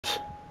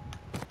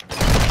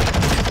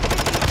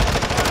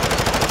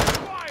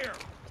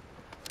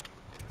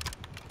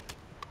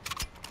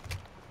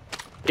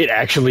It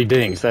actually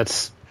dings.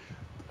 That's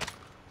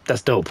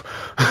dope.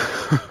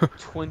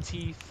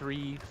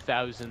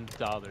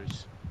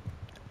 $23,000.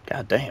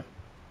 God damn.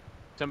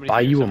 Somebody's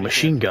Buy here, you a somebody's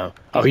machine here. gun.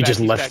 Oh, he He's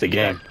just back, left the he's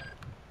game. back.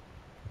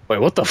 Wait,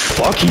 what the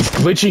fuck? He's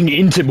glitching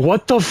into...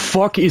 What the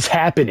fuck is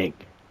happening?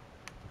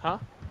 Huh?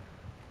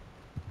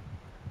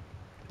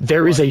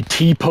 There is a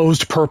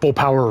T-posed purple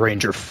Power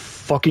Ranger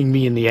fucking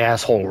me in the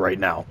asshole right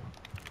now.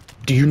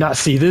 Do you not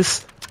see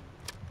this?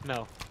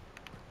 No.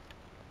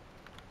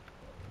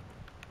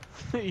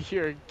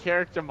 Your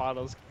character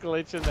model's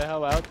glitching the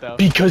hell out, though.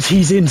 Because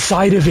he's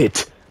inside of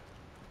it.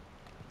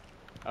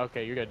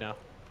 Okay, you're good now.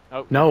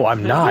 Oh. No,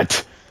 I'm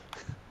not.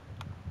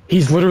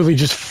 He's literally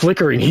just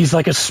flickering. He's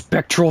like a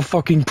spectral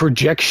fucking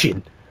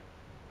projection.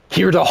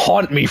 Here to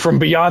haunt me from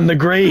beyond the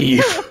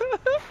grave.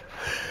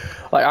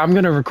 Like, I'm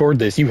gonna record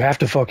this. You have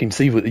to fucking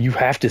see what... You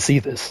have to see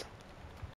this.